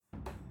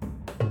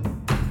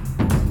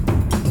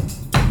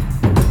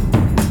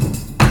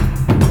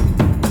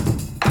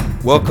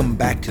Welcome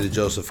back to the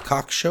Joseph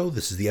Cox Show.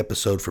 This is the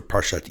episode for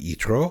Parshat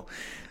Yitro.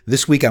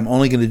 This week I'm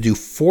only going to do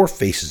 4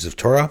 faces of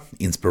Torah: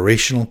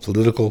 inspirational,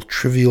 political,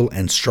 trivial,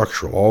 and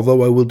structural,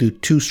 although I will do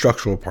 2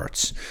 structural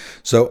parts.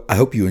 So I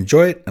hope you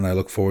enjoy it, and I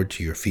look forward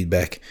to your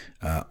feedback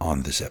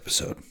on this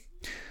episode.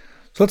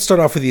 So let's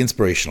start off with the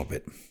inspirational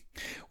bit.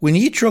 When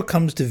Jethro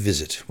comes to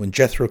visit,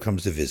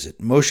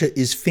 Moshe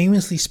is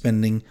famously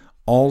spending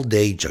all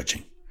day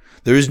judging.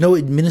 There is no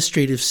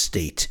administrative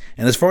state,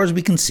 and as far as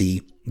we can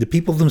see, the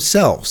people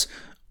themselves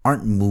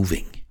aren't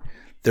moving.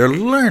 They're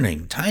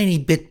learning tiny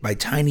bit by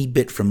tiny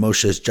bit from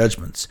Moshe's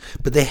judgments,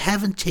 but they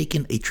haven't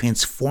taken a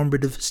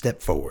transformative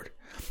step forward.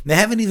 They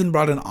haven't even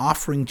brought an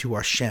offering to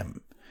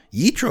Hashem.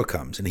 Yitro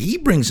comes, and he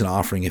brings an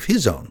offering of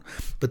his own,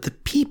 but the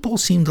people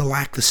seem to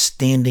lack the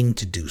standing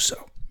to do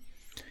so.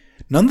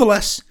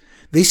 Nonetheless,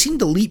 they seem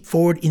to leap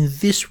forward in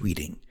this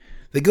reading.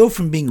 They go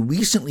from being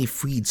recently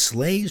freed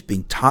slaves,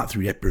 being taught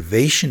through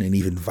deprivation and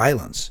even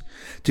violence,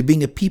 to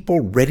being a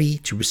people ready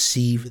to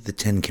receive the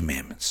 10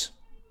 Commandments.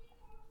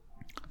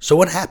 So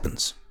what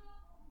happens?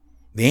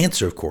 The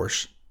answer, of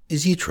course,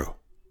 is Yitro.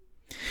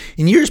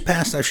 In years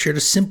past, I've shared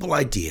a simple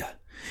idea.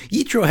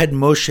 Yitro had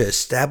Moshe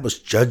establish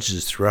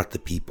judges throughout the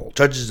people,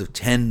 judges of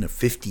 10, of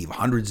 50, of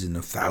hundreds, and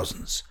of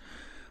thousands.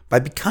 By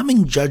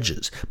becoming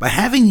judges, by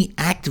having the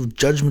act of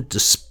judgment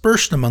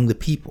dispersed among the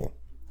people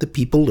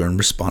learn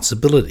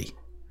responsibility.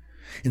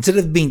 Instead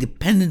of being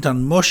dependent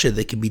on Moshe,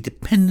 they can be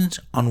dependent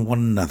on one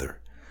another.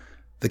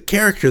 The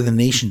character of the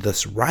nation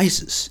thus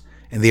rises,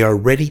 and they are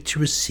ready to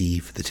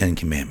receive the 10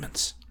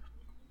 Commandments.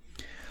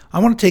 I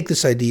want to take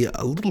this idea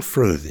a little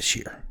further this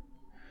year.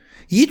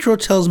 Yitro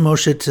tells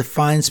Moshe to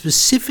find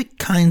specific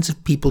kinds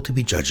of people to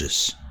be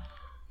judges.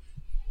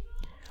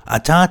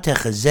 Ata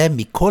techazeh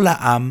mikol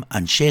ha'am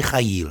anshe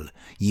chayil,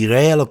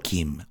 yirei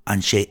Elokim,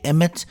 anshe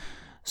emet,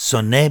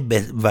 שונא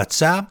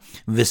בצע,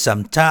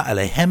 ושמת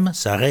עליהם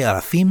שרי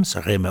אלפים,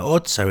 שרי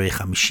מאות, שרי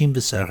 50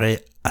 ושרי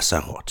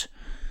עשרות.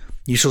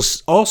 You shall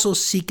also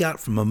seek out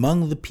from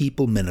among the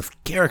people men of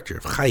character,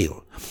 of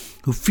chayil,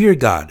 who fear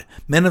God,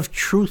 men of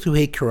truth who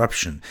hate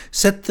corruption.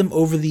 Set them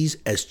over these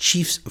as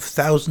chiefs of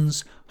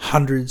thousands,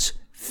 hundreds,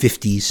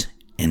 50s,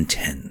 and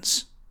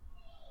 10s.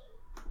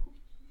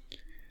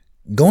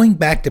 Going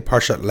back to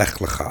Parshat Lech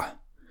Lecha,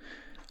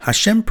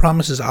 Hashem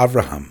promises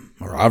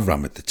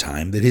Avram at the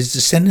time, that his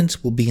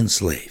descendants will be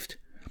enslaved.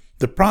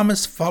 The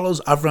promise follows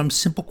Avram's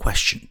simple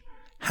question: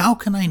 how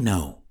can I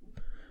know?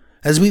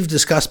 As we've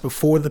discussed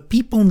before, the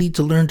people need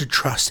to learn to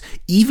trust,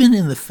 even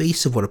in the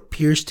face of what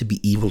appears to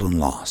be evil and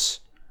loss.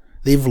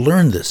 They've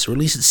learned this, or at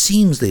least it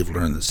seems they've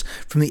learned this,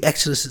 from the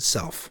Exodus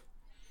itself.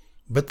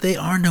 But they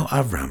are no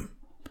Avram.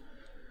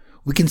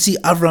 We can see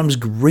Avram's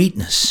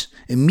greatness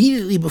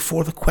immediately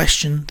before the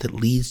question that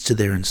leads to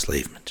their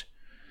enslavement.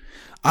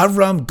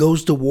 Avram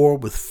goes to war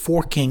with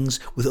 4 kings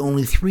with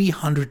only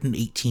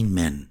 318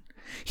 men.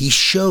 He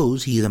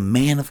shows he is a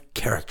man of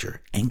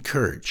character and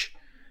courage,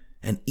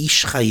 an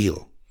ish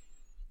chayil.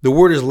 The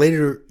word is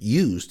later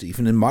used,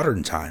 even in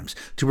modern times,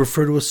 to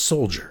refer to a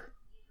soldier.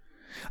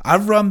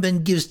 Avram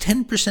then gives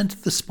 10%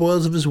 of the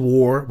spoils of his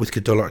war with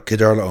Kedar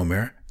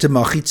Laomer to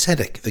Malchi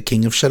Tzedek, the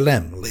king of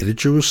Shalem, later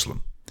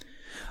Jerusalem.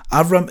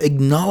 Avram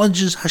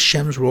acknowledges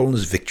Hashem's role in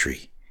his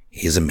victory.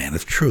 He is a man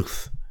of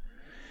truth.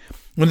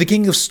 When the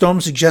king of Sodom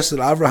suggests that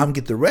Avraham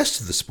get the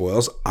rest of the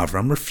spoils,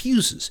 Avram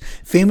refuses.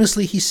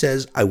 Famously, he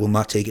says, "I will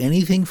not take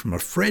anything from a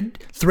thread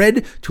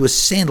to a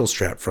sandal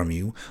strap from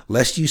you,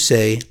 lest you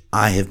say,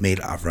 I have made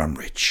Avram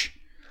rich."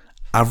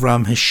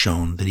 Avram has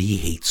shown that he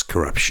hates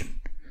corruption.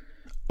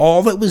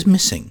 All that was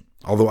missing,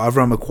 although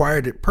Avram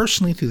acquired it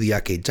personally through the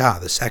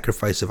Akedah, the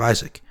sacrifice of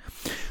Isaac,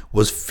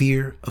 was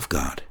fear of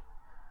God.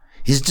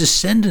 His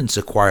descendants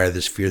acquire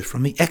this fear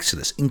from the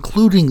Exodus,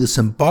 including the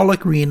symbolic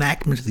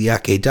reenactment of the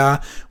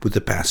Akedah with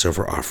the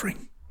Passover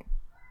offering.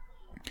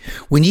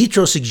 When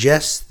Yitro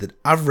suggests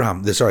that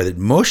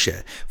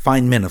Moshe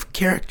find men of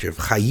character, of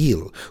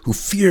chayil, who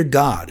fear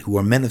God, who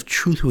are men of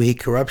truth, who hate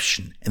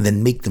corruption, and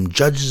then make them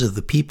judges of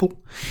the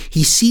people,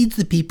 he seeds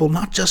the people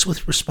not just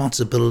with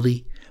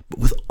responsibility, but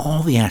with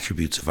all the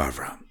attributes of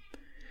Avram.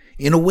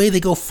 In a way, they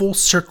go full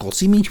circle,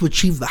 seeming to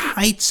achieve the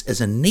heights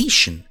as a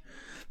nation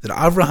that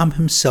Avraham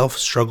himself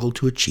struggled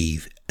to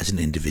achieve as an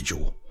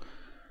individual.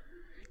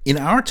 In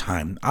our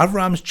time,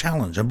 Avraham's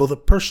challenge on both a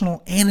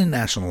personal and a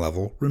national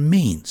level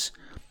remains,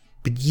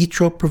 but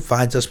Yitro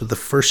provides us with the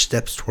first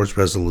steps towards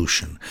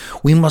resolution.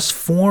 We must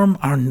form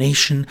our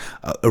nation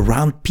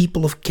around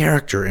people of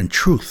character and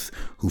truth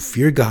who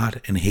fear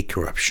God and hate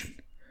corruption.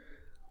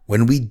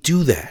 When we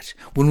do that,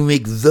 when we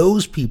make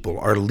those people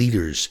our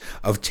leaders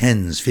of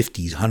 10s,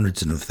 50s,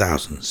 hundreds, and of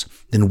thousands,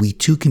 then we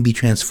too can be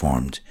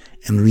transformed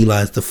and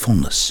realize the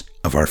fullness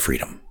of our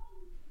freedom.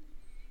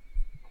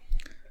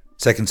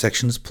 Second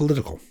section is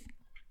political.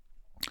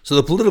 So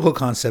the political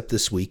concept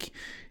this week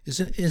is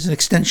an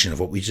extension of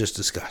what we just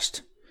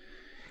discussed.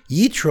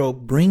 Yitro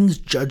brings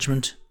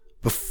judgment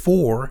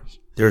before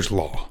there's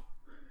law.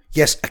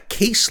 Yes, a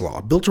case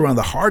law built around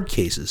the hard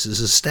cases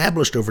is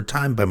established over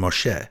time by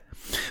Moshe,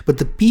 but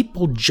the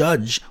people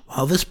judge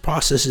while this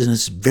process is in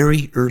its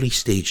very early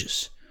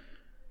stages.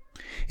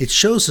 It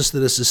shows us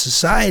that a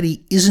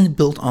society isn't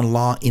built on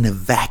law in a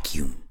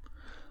vacuum.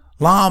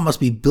 Law must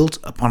be built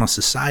upon a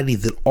society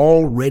that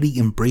already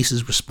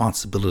embraces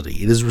responsibility.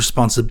 It is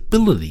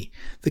responsibility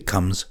that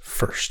comes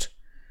first.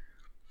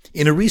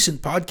 In a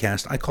recent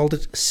podcast, I called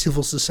it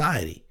civil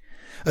society.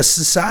 A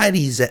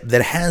society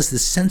that has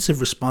this sense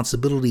of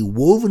responsibility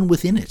woven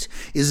within it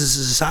is a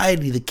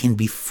society that can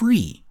be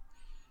free,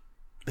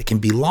 that can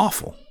be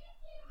lawful,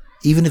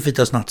 even if it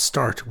does not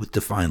start with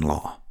divine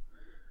law.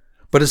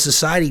 But a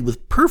society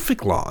with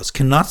perfect laws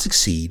cannot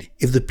succeed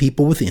if the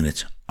people within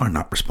it are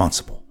not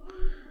responsible.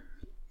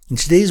 In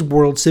today's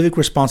world, civic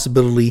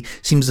responsibility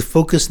seems to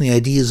focus on the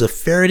ideas of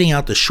ferreting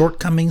out the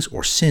shortcomings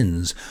or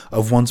sins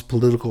of one's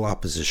political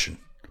opposition.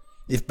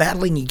 If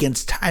battling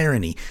against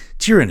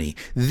tyranny,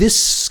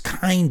 this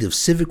kind of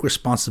civic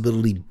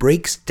responsibility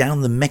breaks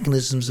down the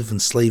mechanisms of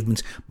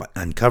enslavement by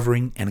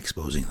uncovering and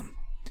exposing them.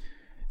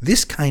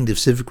 This kind of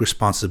civic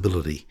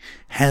responsibility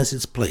has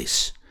its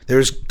place. There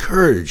is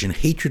courage and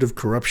hatred of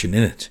corruption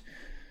in it.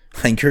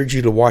 I encourage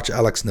you to watch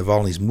Alex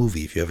Navalny's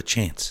movie if you have a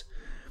chance.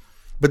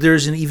 But there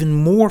is an even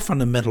more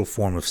fundamental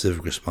form of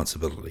civic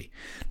responsibility,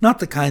 not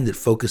the kind that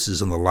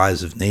focuses on the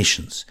lives of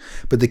nations,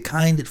 but the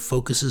kind that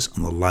focuses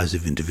on the lives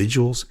of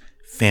individuals,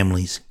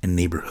 families, and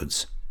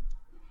neighborhoods.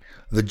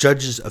 The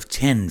judges of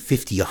 10,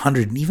 50,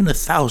 100, and even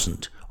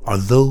 1,000 are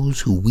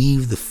those who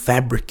weave the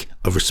fabric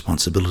of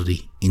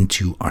responsibility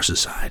into our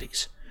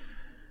societies.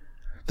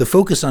 The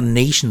focus on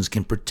nations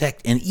can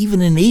protect and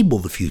even enable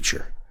the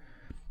future.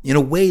 In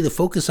a way, the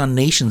focus on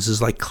nations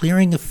is like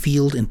clearing a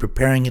field and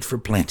preparing it for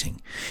planting.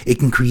 It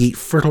can create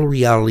fertile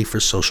reality for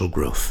social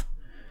growth.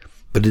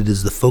 But it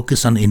is the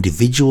focus on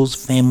individuals,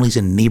 families,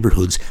 and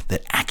neighborhoods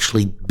that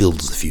actually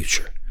builds the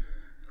future.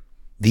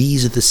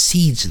 These are the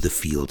seeds of the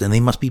field, and they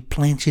must be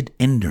planted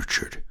and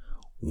nurtured,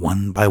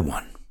 one by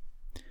one.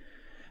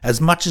 As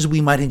much as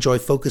we might enjoy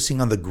focusing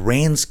on the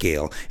grand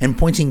scale and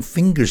pointing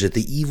fingers at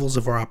the evils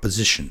of our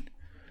opposition,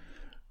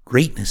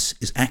 greatness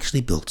is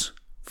actually built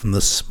from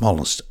the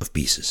smallest of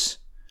pieces.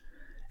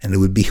 And it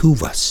would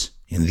behoove us,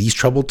 in these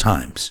troubled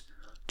times,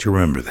 to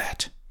remember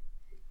that.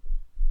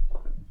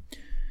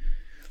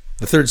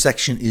 The third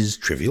section is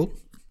trivial,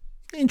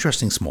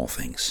 interesting small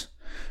things.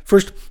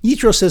 First,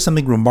 Yitro says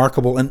something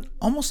remarkable and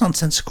almost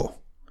nonsensical.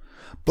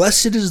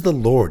 "Blessed is the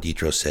Lord,"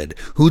 Yitro said,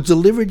 "who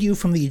delivered you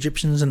from the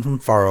Egyptians and from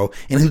Pharaoh,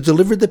 and who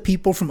delivered the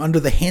people from under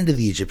the hand of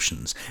the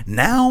Egyptians.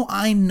 Now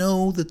I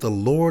know that the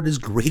Lord is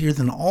greater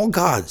than all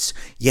gods,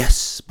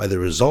 yes, by the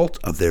result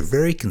of their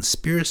very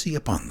conspiracy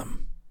upon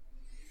them."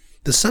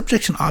 The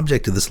subject and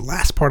object of this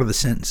last part of the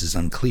sentence is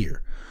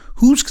unclear.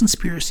 Whose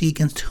conspiracy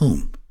against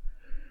whom?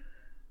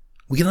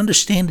 We can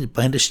understand it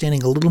by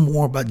understanding a little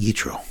more about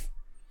Yitro.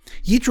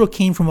 Yitro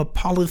came from a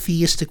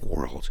polytheistic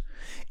world.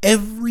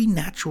 Every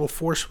natural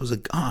force was a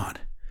god.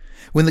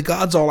 When the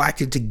gods all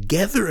acted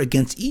together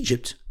against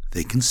Egypt,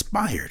 they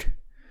conspired.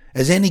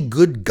 As any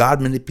good god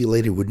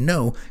manipulator would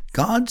know,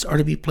 gods are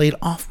to be played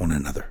off one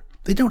another.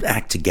 They don't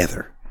act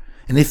together.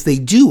 And if they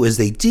do as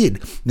they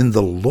did, then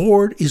the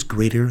Lord is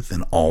greater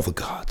than all the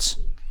gods.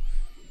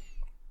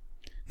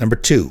 Number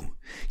 2,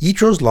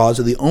 Yitro's laws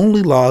are the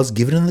only laws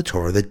given in the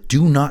Torah that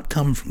do not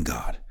come from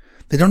God.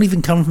 They don't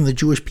even come from the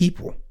Jewish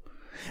people.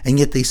 And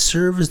yet they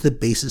serve as the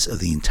basis of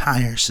the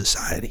entire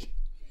society.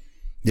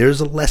 There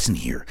is a lesson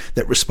here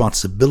that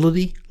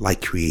responsibility,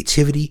 like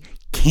creativity,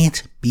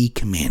 can't be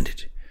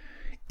commanded.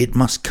 It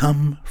must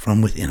come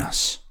from within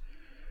us.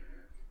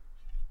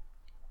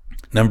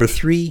 Number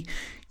 3,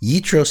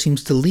 Yitro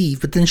seems to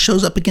leave, but then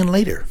shows up again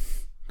later.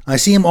 I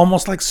see him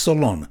almost like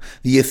Solon,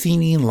 the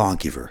Athenian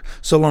lawgiver.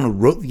 Solon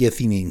wrote the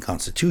Athenian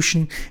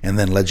constitution, and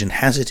then legend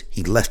has it,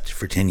 he left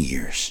for 10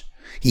 years.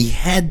 He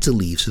had to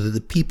leave so that the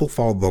people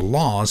followed the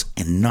laws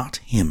and not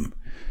him.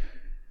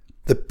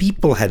 The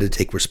people had to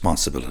take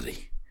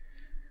responsibility.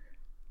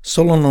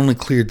 Solon only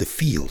cleared the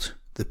field.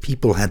 The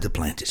people had to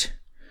plant it.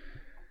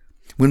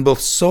 When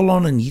both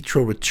Solon and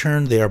Yitro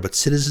return, they are but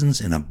citizens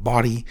in a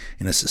body,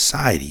 in a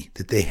society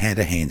that they had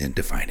a hand in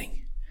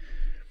defining.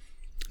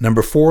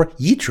 Number 4,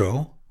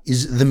 Yitro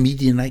is the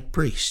Midianite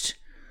priest.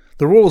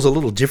 The role is a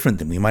little different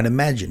than we might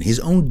imagine. His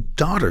own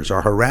daughters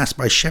are harassed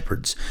by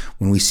shepherds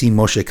when we see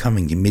Moshe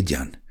coming to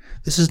Midian.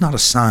 This is not a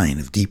sign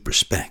of deep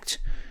respect.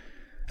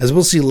 As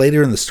we'll see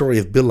later in the story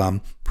of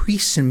Bilam,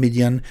 priests in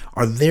Midian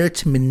are there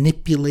to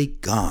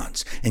manipulate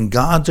gods, and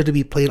gods are to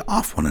be played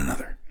off one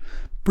another.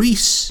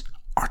 Priests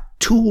are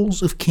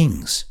tools of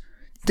kings,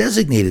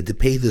 designated to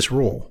play this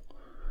role.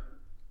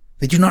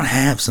 They do not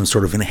have some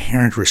sort of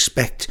inherent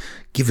respect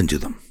given to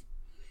them.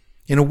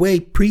 In a way,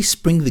 priests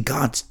bring the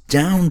gods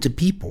down to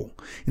people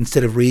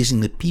instead of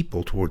raising the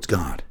people towards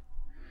God.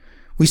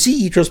 We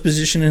see Yitro's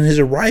position in his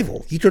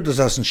arrival. Yitro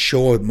doesn't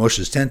show up at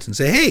Moshe's tent and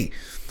say, "Hey,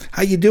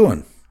 how you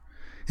doing?"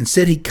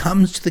 Instead, he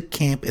comes to the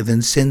camp and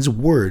then sends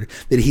word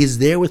that he is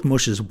there with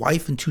Moshe's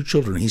wife and 2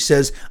 children. He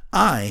says,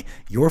 "I,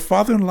 your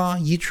father-in-law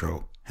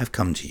Yitro, have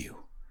come to you."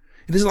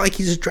 It is like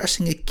he's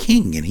addressing a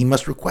king and he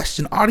must request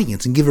an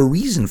audience and give a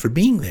reason for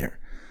being there.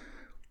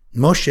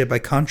 Moshe, by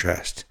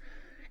contrast,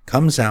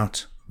 comes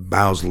out,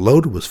 bows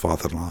low to his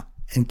father-in-law,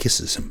 and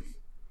kisses him.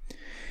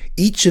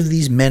 Each of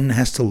these men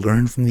has to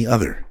learn from the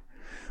other.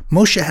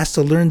 Moshe has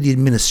to learn the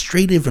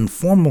administrative and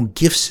formal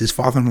gifts his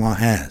father-in-law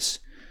has.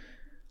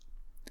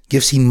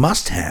 Gifts he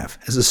must have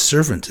as a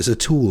servant, as a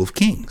tool of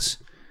kings.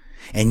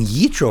 And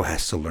Yitro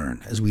has to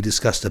learn, as we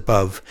discussed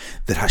above,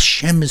 that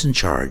Hashem is in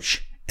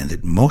charge and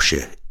that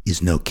Moshe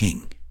is no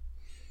king.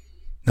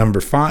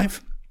 Number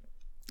 5,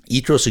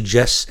 Yitro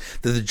suggests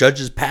that the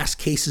judges pass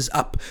cases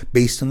up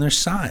based on their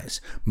size.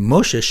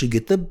 Moshe should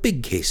get the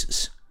big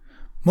cases.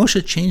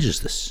 Moshe changes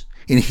this.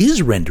 In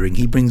his rendering,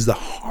 he brings the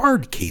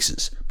hard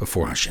cases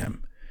before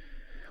Hashem.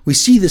 We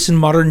see this in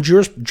modern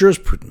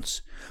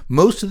jurisprudence.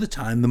 Most of the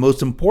time, the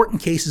most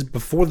important cases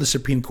before the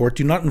Supreme Court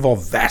do not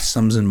involve vast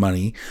sums of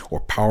money or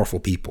powerful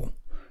people.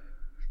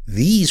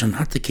 These are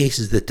not the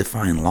cases that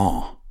define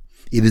law.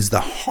 It is the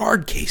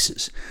hard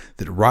cases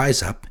that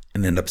rise up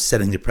and end up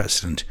setting the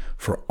precedent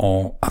for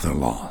all other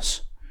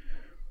laws.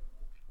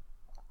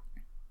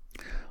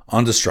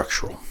 On to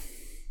structural.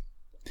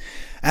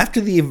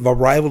 After the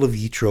arrival of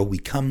Yitro, we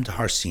come to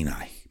Har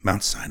Sinai,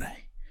 Mount Sinai.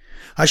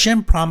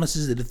 Hashem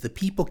promises that if the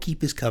people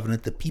keep his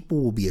covenant, the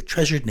people will be a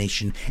treasured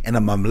nation and a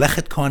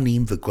mamlechet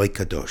kohanim v'goy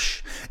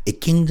kadosh, a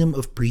kingdom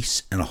of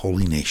priests and a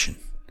holy nation.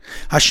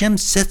 Hashem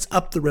sets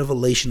up the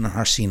revelation on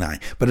Har Sinai,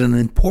 but an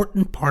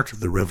important part of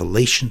the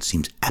revelation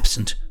seems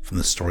absent from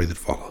the story that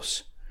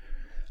follows.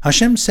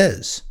 Hashem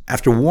says,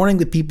 after warning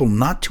the people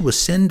not to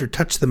ascend or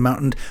touch the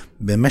mountain,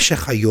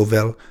 b'meshech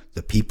hayovel,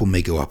 the people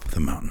may go up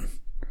the mountain.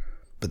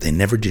 But they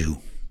never do.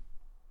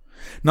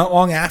 Not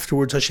long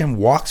afterwards, Hashem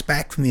walks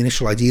back from the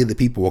initial idea that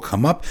people will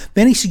come up.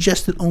 Then he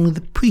suggests that only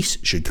the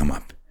priests should come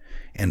up.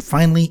 And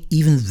finally,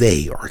 even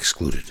they are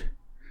excluded.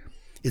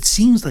 It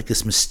seems like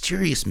this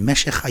mysterious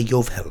Meshech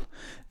HaYovel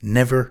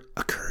never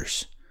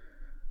occurs.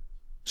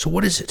 So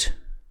what is it?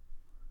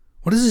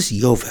 What is this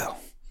Yovel?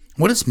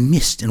 What is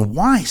missed and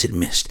why is it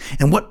missed?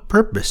 And what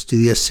purpose do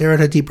the Aseret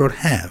HaDibrot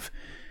have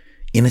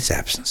in its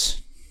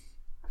absence?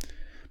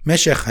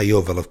 Meshech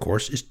HaYovel, of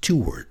course, is 2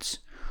 words.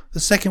 The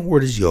second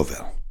word is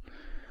Yovel.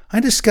 I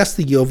discussed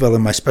the Yovel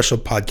in my special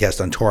podcast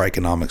on Torah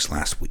economics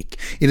last week.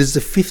 It is the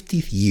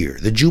 50th year,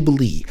 the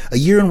Jubilee, a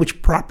year in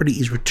which property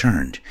is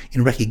returned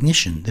in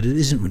recognition that it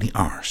isn't really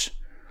ours.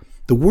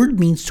 The word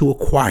means to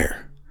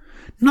acquire,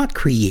 not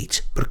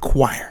create, but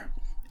acquire,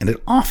 and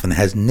it often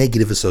has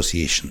negative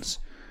associations.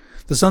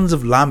 The sons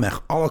of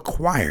Lamech all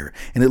acquire,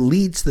 and it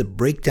leads to the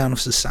breakdown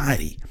of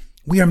society.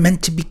 We are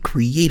meant to be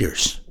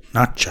creators,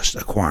 not just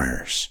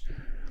acquirers.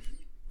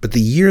 But the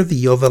year of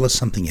the Yovel is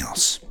something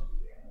else.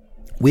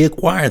 We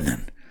acquire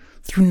then,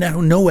 through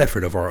no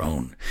effort of our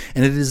own,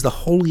 and it is the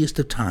holiest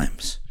of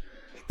times.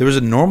 There is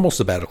a normal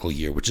sabbatical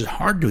year, which is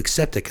hard to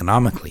accept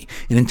economically.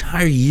 An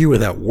entire year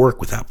without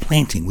work, without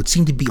planting, would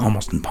seem to be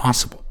almost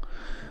impossible.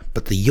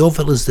 But the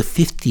Yovel is the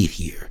 50th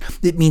year.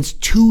 It means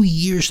 2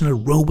 years in a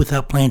row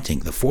without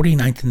planting, the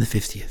 49th and the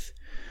 50th.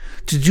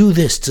 To do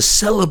this, to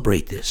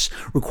celebrate this,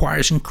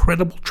 requires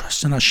incredible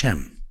trust in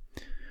Hashem.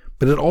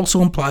 But it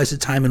also implies a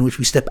time in which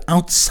we step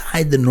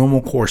outside the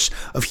normal course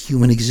of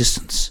human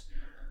existence.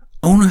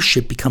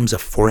 Ownership becomes a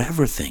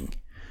forever thing,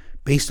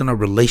 based on our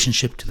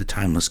relationship to the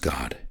timeless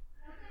God.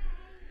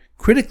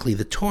 Critically,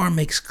 the Torah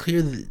makes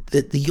clear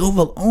that the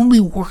Yovel only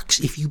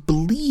works if you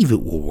believe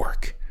it will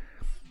work.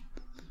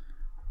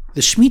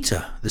 The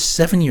Shemitah, the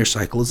 7-year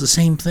cycle, is the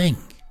same thing.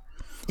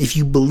 If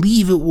you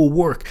believe it will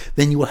work,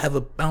 then you will have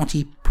a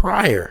bounty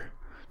prior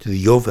to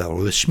the Yovel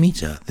or the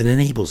Shemitah that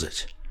enables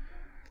it.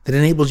 That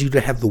enables you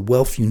to have the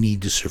wealth you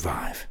need to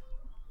survive.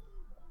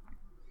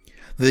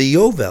 The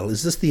Yovel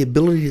is thus the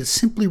ability to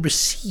simply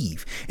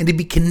receive and to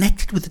be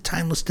connected with the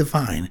timeless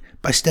divine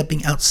by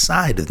stepping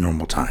outside of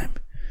normal time.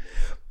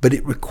 But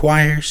it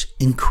requires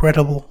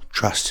incredible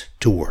trust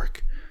to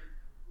work.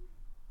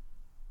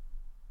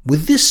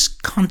 With this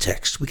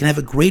context, we can have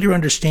a greater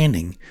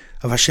understanding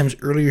of Hashem's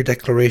earlier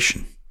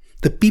declaration.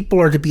 The people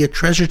are to be a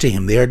treasure to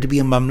him. They are to be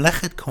a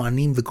mamlechet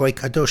kohanim v'goy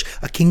kadosh,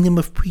 a kingdom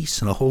of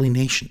priests and a holy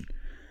nation.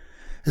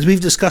 As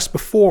we've discussed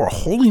before,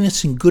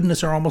 holiness and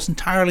goodness are almost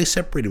entirely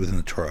separated within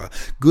the Torah.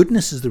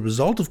 Goodness is the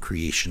result of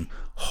creation.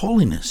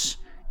 Holiness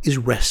is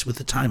rest with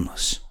the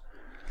timeless.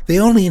 They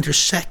only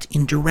intersect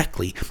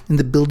indirectly in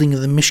the building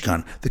of the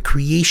Mishkan, the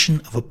creation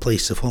of a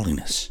place of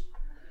holiness.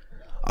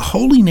 A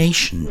holy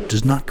nation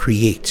does not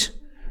create.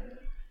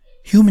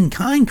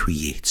 Humankind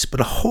creates, but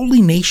a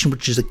holy nation,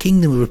 which is a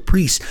kingdom of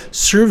priests,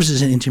 serves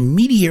as an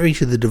intermediary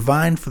to the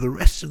divine for the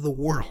rest of the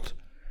world.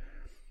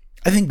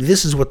 I think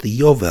this is what the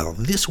Yovel,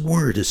 this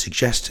word, is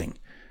suggesting.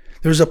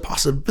 There is a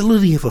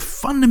possibility of a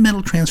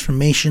fundamental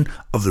transformation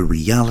of the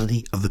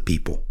reality of the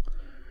people.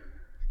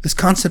 This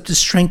concept is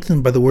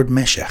strengthened by the word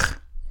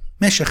Meshech.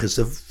 Meshech is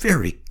a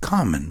very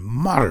common,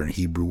 modern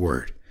Hebrew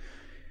word.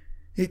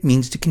 It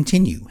means to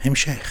continue,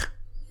 Hemshech.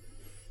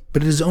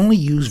 But it is only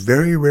used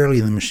very rarely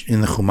in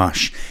the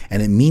Chumash,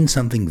 and it means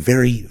something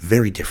very,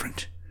 very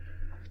different.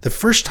 The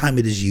first time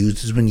it is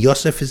used is when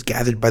Yosef is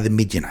gathered by the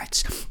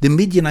Midianites. The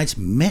Midianites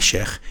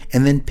meshech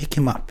and then pick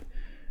him up.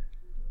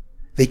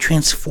 They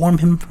transform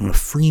him from a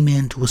free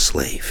man to a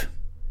slave.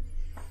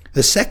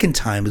 The second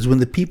time is when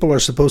the people are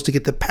supposed to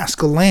get the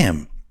Paschal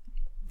lamb.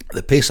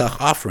 The Pesach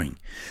offering,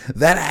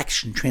 that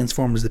action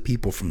transforms the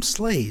people from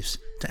slaves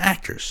to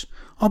actors,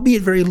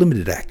 albeit very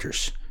limited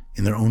actors,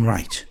 in their own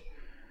right.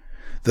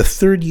 The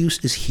third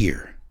use is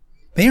here.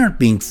 They aren't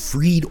being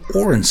freed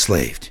or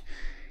enslaved.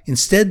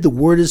 Instead, the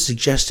word is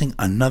suggesting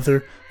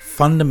another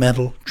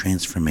fundamental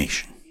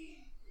transformation.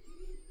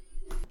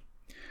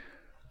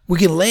 We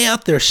can lay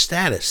out their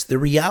status, their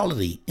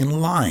reality,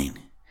 in line.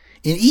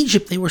 In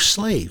Egypt, they were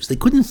slaves. They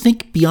couldn't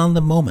think beyond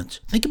the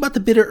moment. Think about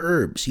the bitter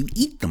herbs. You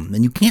eat them,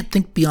 and you can't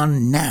think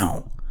beyond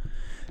now.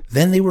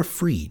 Then they were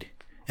freed.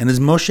 And as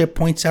Moshe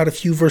points out a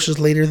few verses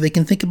later, they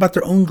can think about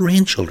their own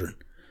grandchildren.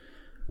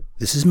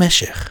 This is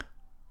Meshech.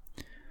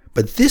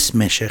 But this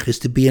Meshech is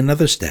to be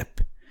another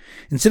step.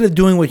 Instead of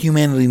doing what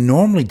humanity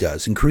normally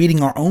does and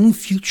creating our own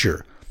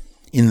future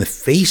in the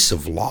face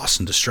of loss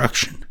and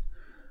destruction,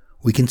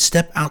 we can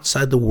step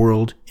outside the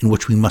world in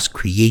which we must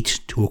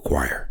create to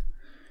acquire.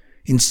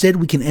 Instead,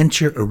 we can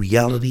enter a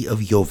reality of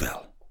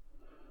Yovel.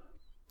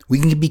 We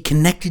can be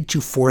connected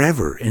to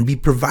forever and be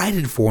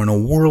provided for in a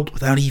world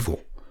without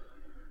evil.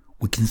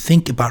 We can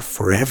think about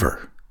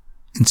forever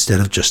instead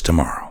of just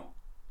tomorrow.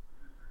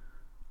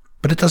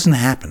 But it doesn't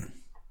happen.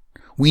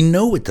 We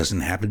know it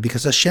doesn't happen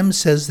because Hashem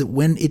says that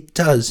when it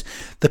does,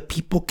 the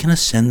people can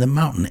ascend the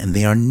mountain, and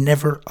they are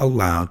never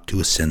allowed to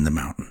ascend the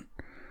mountain.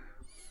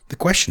 The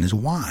question is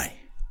why?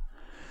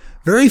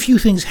 Very few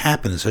things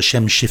happen as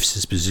Hashem shifts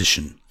his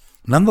position.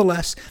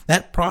 Nonetheless,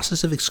 that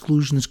process of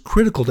exclusion is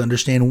critical to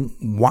understand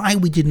why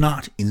we did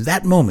not, in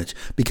that moment,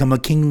 become a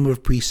kingdom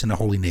of priests and a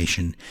holy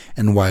nation,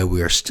 and why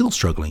we are still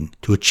struggling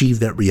to achieve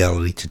that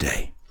reality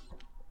today.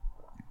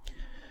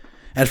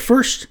 At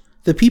first,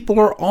 the people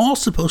are all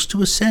supposed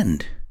to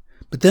ascend,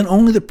 but then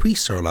only the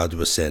priests are allowed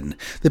to ascend.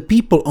 The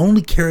people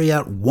only carry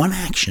out one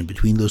action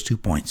between those 2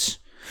 points.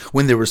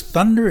 When there was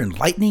thunder and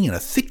lightning and a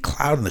thick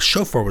cloud and the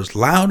shofar was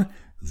loud,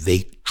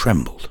 they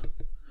trembled.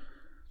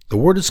 The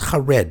word is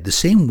chared, the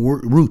same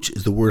root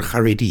as the word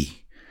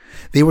charedi.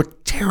 They were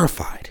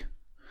terrified.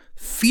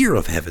 Fear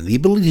of heaven, the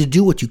ability to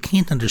do what you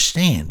can't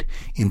understand,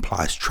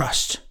 implies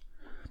trust.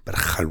 But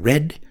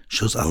chared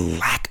shows a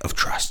lack of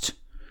trust.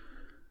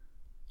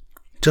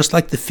 Just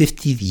like the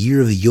 50th year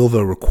of the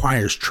Yovel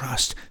requires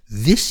trust,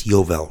 this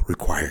Yovel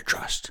required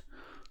trust.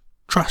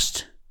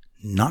 Trust,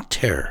 not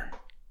terror.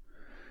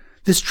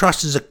 This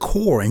trust is a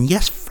core and,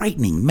 yes,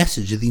 frightening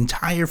message of the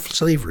entire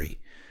slavery.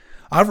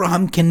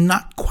 Avraham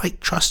cannot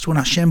quite trust when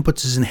Hashem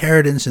puts his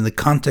inheritance in the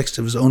context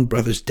of his own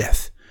brother's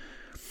death.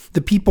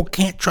 The people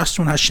can't trust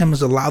when Hashem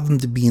has allowed them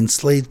to be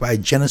enslaved by a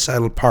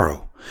genocidal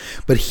Paro.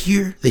 But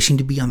here they seem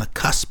to be on the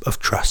cusp of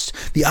trust.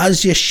 The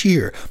Az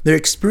Yashir, their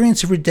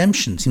experience of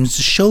redemption, seems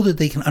to show that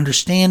they can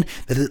understand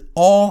that it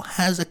all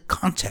has a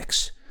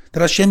context,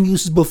 that Hashem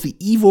uses both the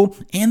evil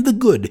and the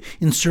good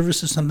in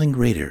service of something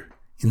greater,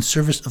 in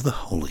service of the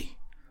holy.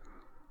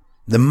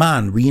 The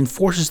Man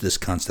reinforces this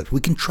concept.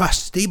 We can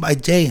trust day by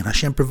day in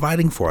Hashem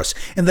providing for us,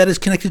 and that is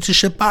connected to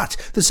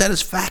Shabbat, the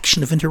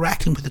satisfaction of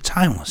interacting with the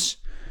timeless.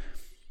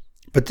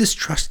 But this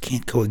trust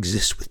can't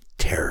coexist with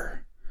terror.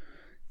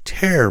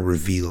 Terror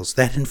reveals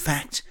that, in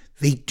fact,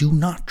 they do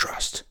not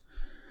trust,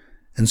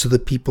 and so the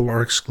people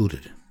are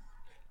excluded.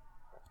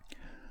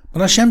 But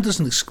Hashem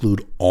doesn't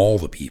exclude all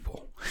the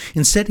people.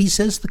 Instead, he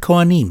says to the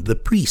Kohanim, the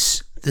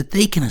priests, that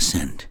they can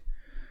ascend.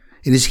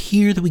 It is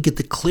here that we get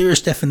the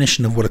clearest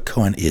definition of what a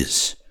Kohen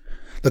is.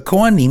 The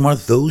Kohanim are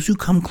those who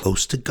come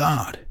close to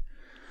God.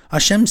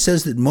 Hashem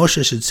says that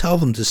Moshe should tell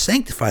them to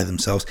sanctify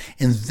themselves,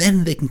 and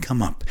then they can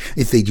come up.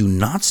 If they do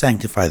not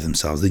sanctify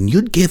themselves, then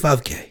Yud Kei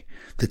Vav Kei,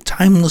 the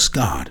timeless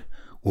God,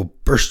 will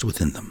burst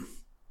within them.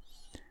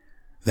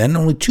 Then,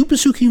 only 2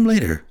 Pesukim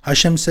later,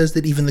 Hashem says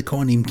that even the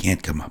Kohanim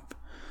can't come up.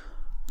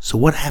 So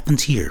what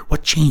happens here?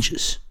 What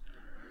changes?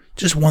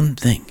 Just one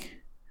thing.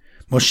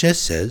 Moshe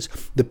says,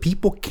 the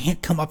people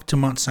can't come up to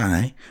Mount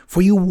Sinai,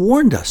 for you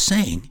warned us,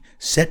 saying,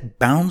 set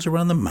bounds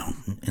around the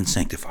mountain and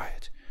sanctify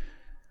it.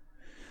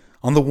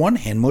 On the one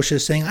hand, Moshe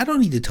is saying, I don't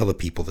need to tell the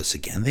people this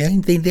again.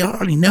 They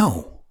already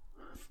know.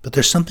 But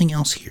there's something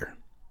else here.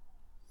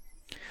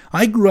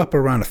 I grew up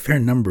around a fair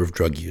number of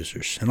drug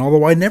users, and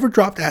although I never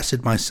dropped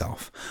acid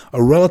myself,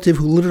 a relative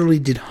who literally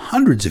did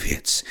hundreds of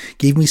hits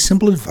gave me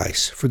simple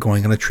advice for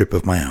going on a trip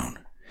of my own.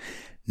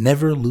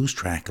 Never lose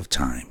track of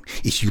time.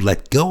 If you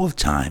let go of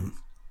time,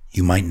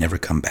 you might never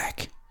come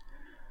back.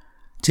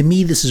 To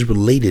me, this is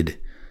related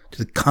to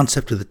the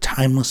concept of the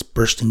timeless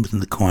bursting within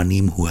the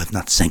Kohanim who have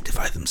not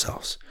sanctified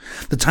themselves.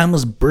 The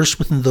timeless bursts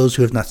within those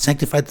who have not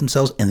sanctified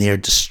themselves, and they are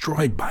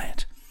destroyed by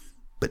it.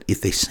 But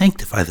if they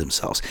sanctify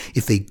themselves,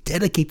 if they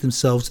dedicate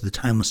themselves to the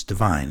timeless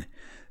divine,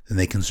 then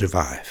they can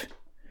survive.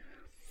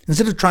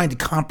 Instead of trying to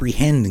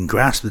comprehend and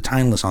grasp the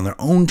timeless on their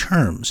own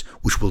terms,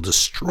 which will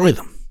destroy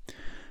them,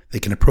 they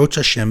can approach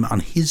Hashem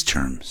on His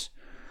terms.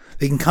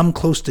 They can come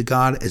close to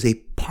God as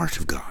a part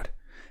of God,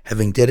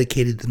 having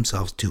dedicated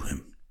themselves to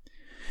Him.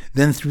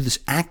 Then through this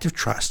act of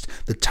trust,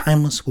 the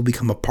timeless will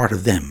become a part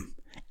of them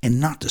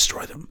and not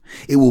destroy them.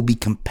 It will be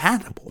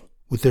compatible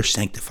with their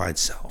sanctified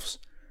selves.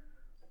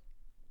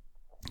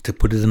 To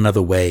put it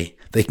another way,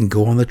 they can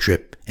go on the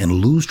trip and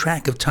lose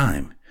track of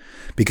time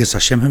because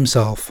Hashem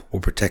himself will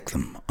protect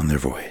them on their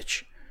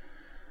voyage.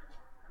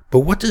 But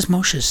what does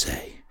Moshe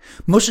say?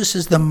 Moshe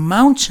says the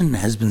mountain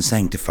has been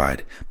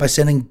sanctified by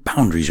setting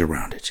boundaries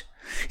around it.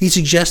 He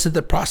suggests that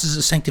the process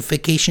of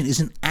sanctification is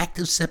an act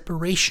of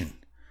separation.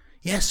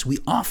 Yes, we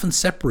often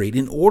separate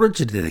in order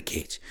to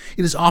dedicate.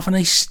 It is often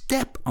a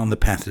step on the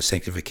path to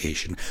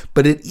sanctification,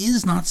 but it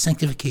is not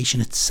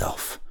sanctification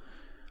itself.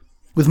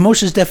 With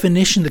Moshe's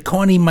definition, the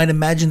Kohanim might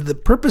imagine that the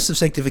purpose of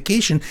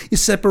sanctification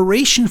is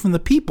separation from the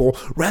people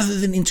rather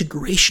than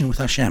integration with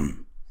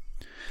Hashem.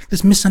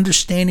 This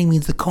misunderstanding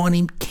means the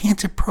Kohanim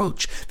can't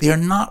approach. They are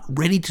not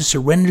ready to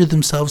surrender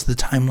themselves to the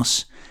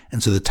timeless,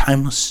 and so the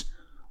timeless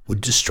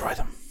would destroy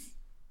them.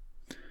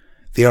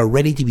 They are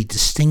ready to be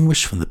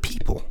distinguished from the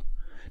people,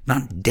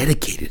 not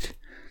dedicated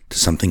to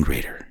something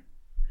greater.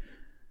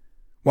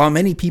 While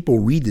many people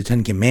read the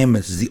Ten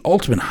Commandments as the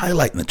ultimate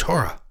highlight in the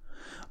Torah,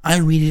 I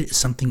read it as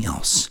something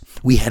else.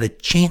 We had a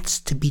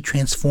chance to be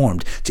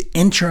transformed, to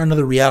enter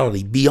another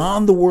reality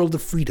beyond the world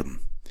of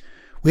freedom.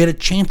 We had a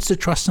chance to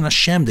trust in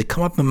Hashem, to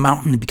come up the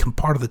mountain and become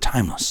part of the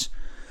timeless.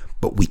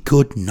 But we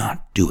could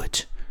not do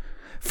it.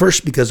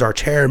 First, because our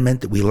terror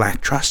meant that we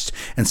lacked trust,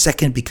 and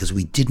second, because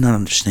we did not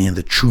understand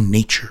the true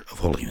nature of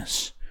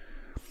holiness.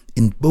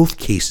 In both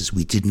cases,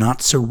 we did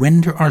not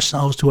surrender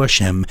ourselves to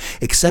Hashem,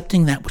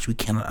 accepting that which we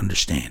cannot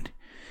understand,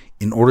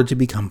 in order to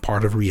become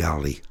part of a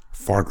reality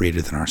far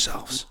greater than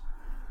ourselves.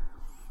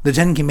 The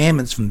Ten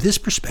Commandments, from this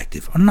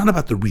perspective, are not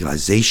about the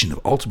realization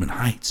of ultimate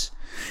heights.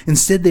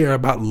 Instead, they are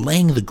about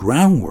laying the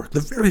groundwork,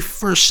 the very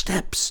first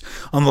steps,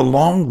 on the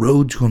long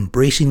road to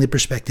embracing the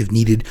perspective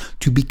needed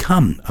to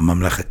become a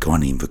Mamlechet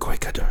Kohanim V'Goy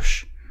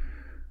Kadosh.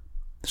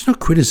 There's no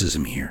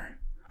criticism here.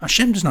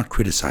 Hashem does not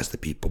criticize the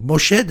people.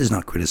 Moshe does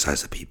not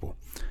criticize the people.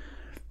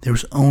 There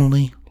is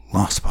only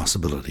lost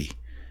possibility,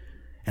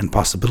 and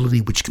possibility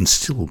which can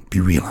still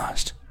be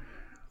realized.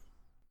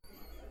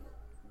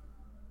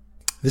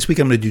 This week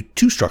I'm going to do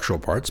two structural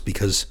parts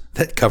because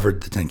that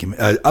covered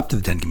the up to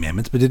the Ten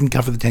Commandments, but didn't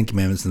cover the Ten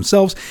Commandments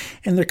themselves,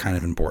 and they're kind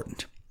of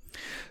important.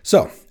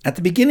 So, at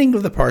the beginning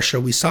of the Parsha,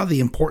 we saw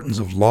the importance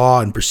of law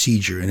and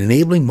procedure in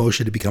enabling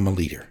Moshe to become a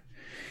leader.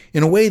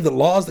 In a way, the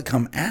laws that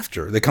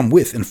come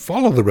with and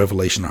follow the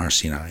revelation of Har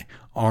Sinai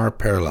are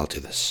parallel to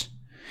this.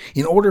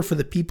 In order for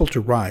the people to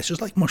rise,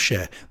 just like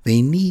Moshe,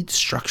 they need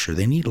structure,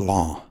 they need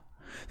law.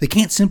 They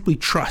can't simply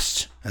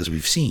trust, as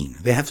we've seen.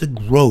 They have to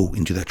grow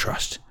into that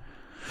trust.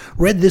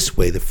 Read this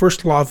way, the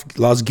first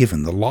laws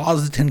given, the laws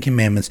of the Ten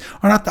Commandments,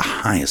 are not the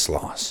highest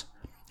laws.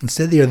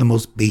 Instead, they are the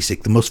most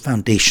basic, the most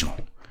foundational.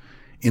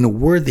 In a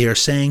word, they are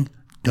saying,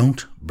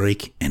 don't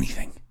break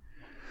anything.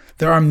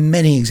 There are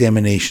many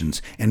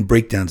examinations and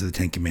breakdowns of the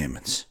Ten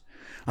Commandments.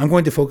 I'm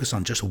going to focus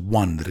on just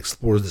one that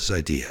explores this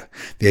idea,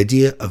 the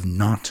idea of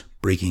not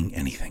breaking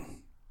anything.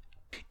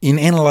 In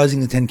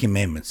analyzing the Ten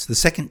Commandments, the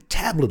second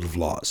tablet of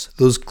laws,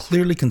 those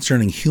clearly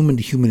concerning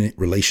human-to-human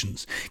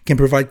relations, can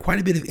provide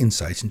quite a bit of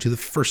insights into the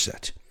first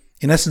set.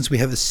 In essence, we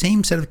have the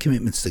same set of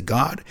commitments to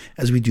God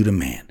as we do to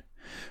man.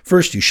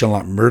 First, you shall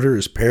not murder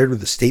is paired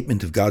with a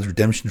statement of God's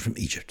redemption from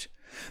Egypt.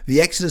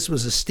 The Exodus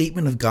was a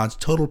statement of God's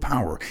total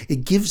power.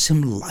 It gives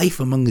him life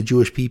among the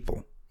Jewish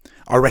people.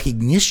 Our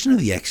recognition of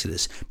the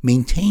Exodus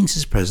maintains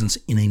his presence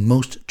in a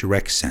most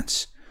direct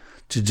sense.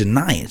 To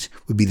deny it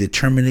would be to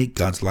terminate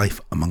God's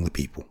life among the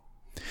people.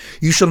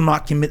 You shall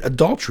not commit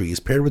adultery is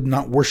paired with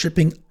not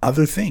worshiping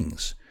other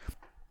things.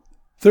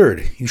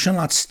 Third, you shall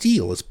not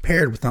steal is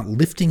paired with not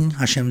lifting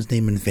Hashem's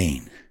name in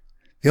vain.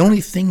 The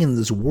only thing in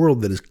this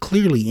world that is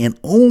clearly and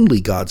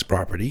only God's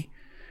property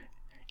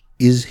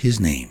is his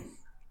name.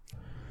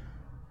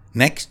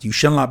 Next, you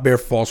shall not bear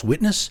false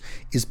witness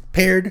is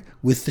paired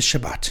with the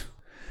Shabbat.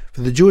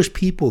 For the Jewish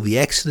people, the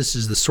Exodus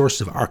is the source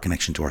of our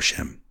connection to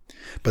Hashem.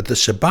 But the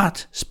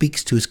Shabbat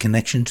speaks to his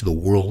connection to the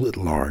world at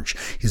large,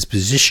 his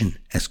position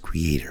as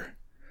creator.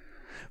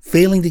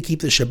 Failing to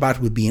keep the Shabbat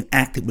would be an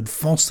act that would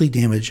falsely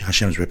damage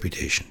Hashem's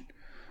reputation.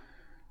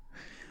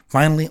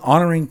 Finally,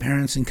 honoring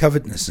parents and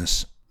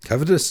covetousness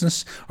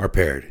are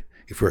paired.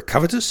 If we are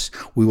covetous,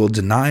 we will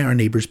deny our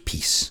neighbor's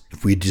peace.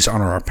 If we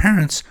dishonor our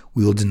parents,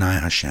 we will deny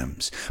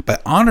Hashem's. By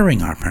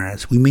honoring our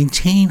parents, we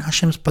maintain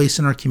Hashem's place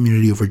in our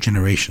community over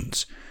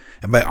generations.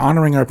 And by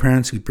honoring our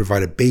parents, we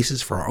provide a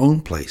basis for our own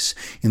place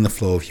in the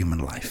flow of human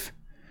life.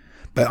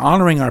 By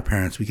honoring our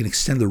parents, we can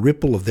extend the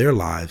ripple of their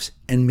lives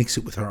and mix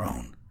it with our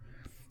own.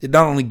 It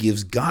not only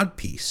gives God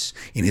peace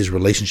in his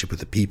relationship with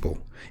the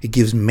people, it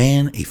gives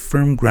man a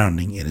firm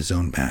grounding in his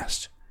own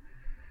past.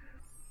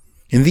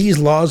 In these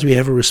laws, we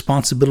have a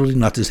responsibility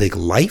not to take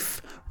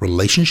life,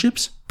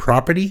 relationships,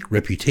 property,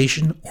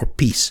 reputation, or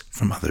peace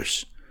from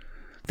others.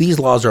 These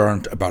laws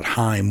aren't about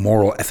high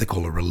moral,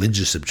 ethical, or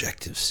religious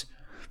objectives.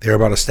 They're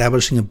about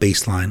establishing a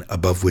baseline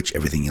above which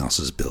everything else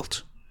is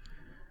built.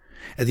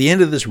 At the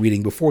end of this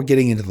reading, before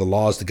getting into the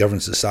laws to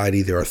govern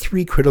society, there are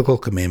three critical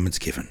commandments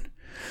given.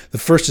 The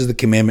first is the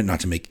commandment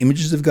not to make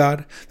images of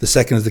God. The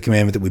second is the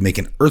commandment that we make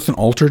an earthen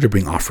altar to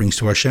bring offerings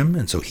to Hashem,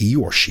 and so he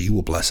or she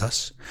will bless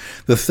us.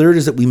 The third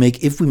is that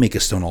if we make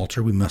a stone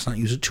altar, we must not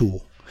use a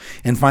tool.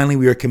 And finally,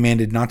 we are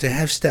commanded not to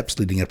have steps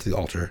leading up to the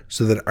altar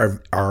so that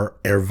our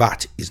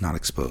ervat is not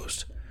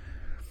exposed.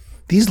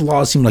 These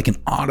laws seem like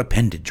an odd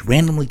appendage,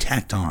 randomly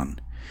tacked on.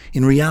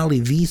 In reality,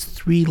 these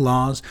 3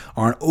 laws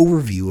are an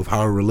overview of how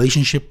our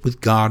relationship with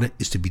God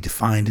is to be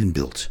defined and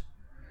built.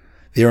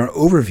 They are an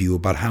overview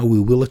about how we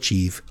will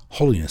achieve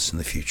holiness in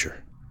the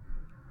future.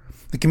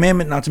 The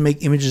commandment not to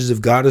make images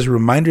of God is a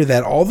reminder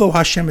that although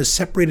Hashem is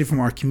separated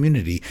from our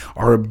community,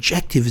 our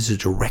objective is a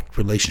direct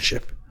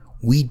relationship.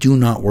 We do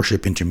not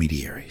worship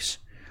intermediaries.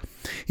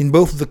 In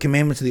both of the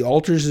commandments of the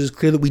altars, it is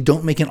clear that we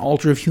don't make an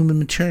altar of human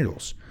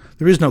materials.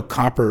 There is no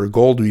copper or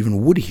gold or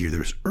even wood here.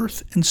 There is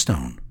earth and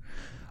stone.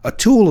 A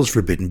tool is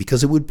forbidden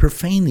because it would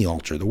profane the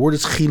altar. The word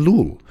is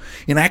chilul.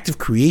 An act of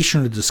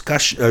creation or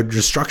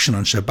destruction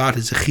on Shabbat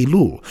is a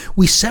chilul.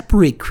 We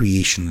separate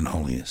creation and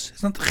holiness.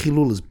 It's not that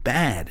chilul is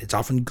bad. It's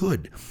often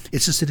good.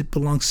 It's just that it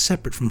belongs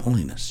separate from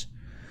holiness.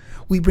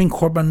 We bring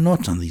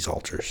korbanot on these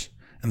altars.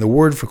 And the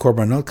word for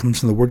korbanot comes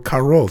from the word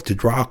karov, to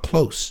draw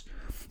close.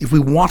 If we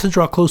want to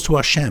draw close to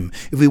Hashem,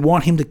 if we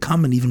want Him to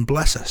come and even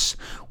bless us,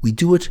 we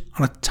do it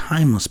on a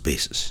timeless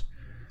basis.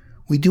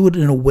 We do it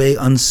in a way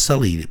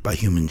unsullied by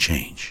human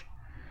change.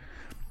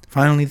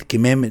 Finally, the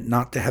commandment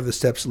not to have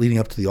steps leading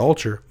up to the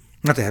altar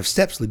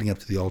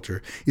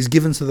is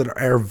given so that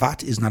our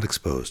ervat is not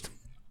exposed.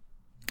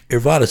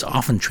 Ervat is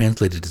often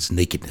translated as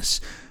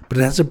nakedness, but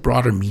it has a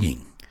broader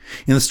meaning.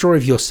 In the story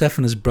of Yosef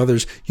and his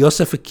brothers,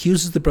 Yosef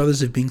accuses the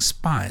brothers of being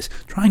spies,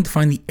 trying to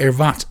find the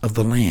ervat of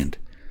the land.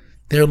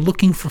 They are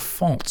looking for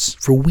faults,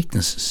 for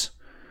weaknesses.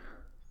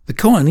 The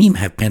Kohanim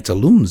have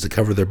pantaloons that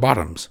cover their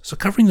bottoms, so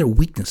covering their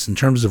weakness in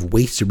terms of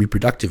waist or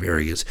reproductive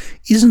areas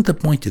isn't the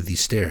point of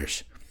these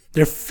stairs.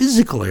 Their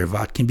physical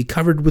ervat can be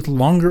covered with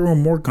longer or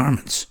more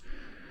garments.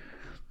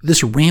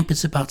 This ramp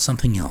is about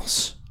something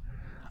else.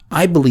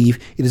 I believe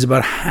it is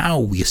about how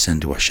we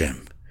ascend to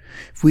Hashem.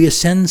 If we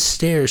ascend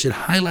stairs, it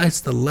highlights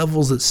the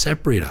levels that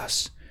separate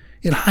us.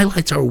 It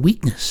highlights our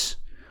weakness,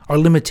 our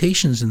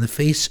limitations in the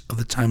face of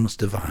the timeless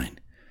divine.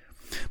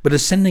 But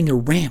ascending a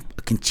ramp,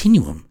 a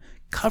continuum,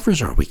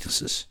 covers our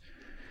weaknesses.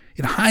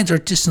 It hides our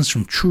distance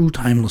from true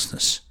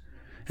timelessness.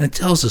 And it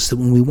tells us that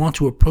when we want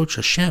to approach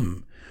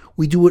Hashem,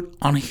 we do it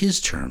on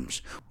His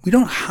terms. We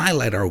don't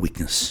highlight our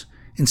weakness.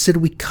 Instead,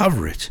 we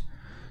cover it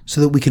so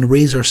that we can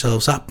raise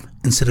ourselves up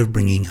instead of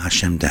bringing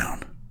Hashem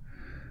down.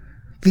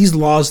 These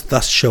laws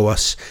thus show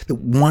us that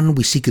 1,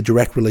 we seek a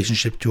direct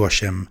relationship to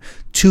Hashem,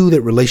 2,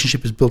 that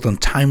relationship is built on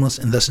timeless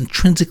and thus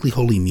intrinsically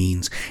holy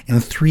means,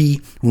 and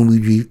 3,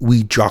 when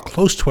we draw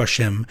close to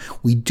Hashem,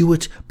 we do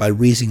it by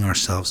raising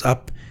ourselves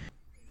up.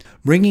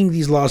 Bringing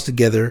these laws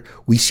together,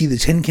 we see the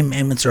 10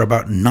 Commandments are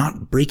about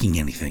not breaking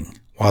anything,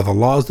 while the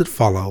laws that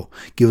follow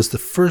give us the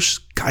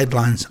first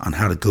guidelines on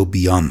how to go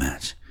beyond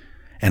that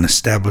and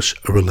establish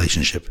a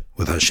relationship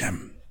with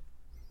Hashem.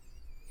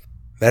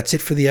 That's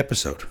it for the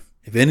episode.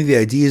 If any of the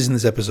ideas in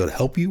this episode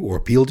help you or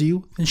appeal to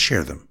you, then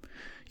share them.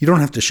 You don't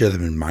have to share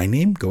them in my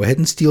name. Go ahead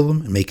and steal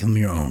them and make them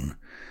your own.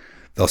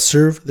 They'll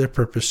serve their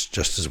purpose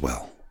just as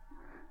well.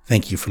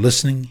 Thank you for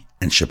listening,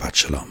 and Shabbat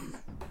Shalom.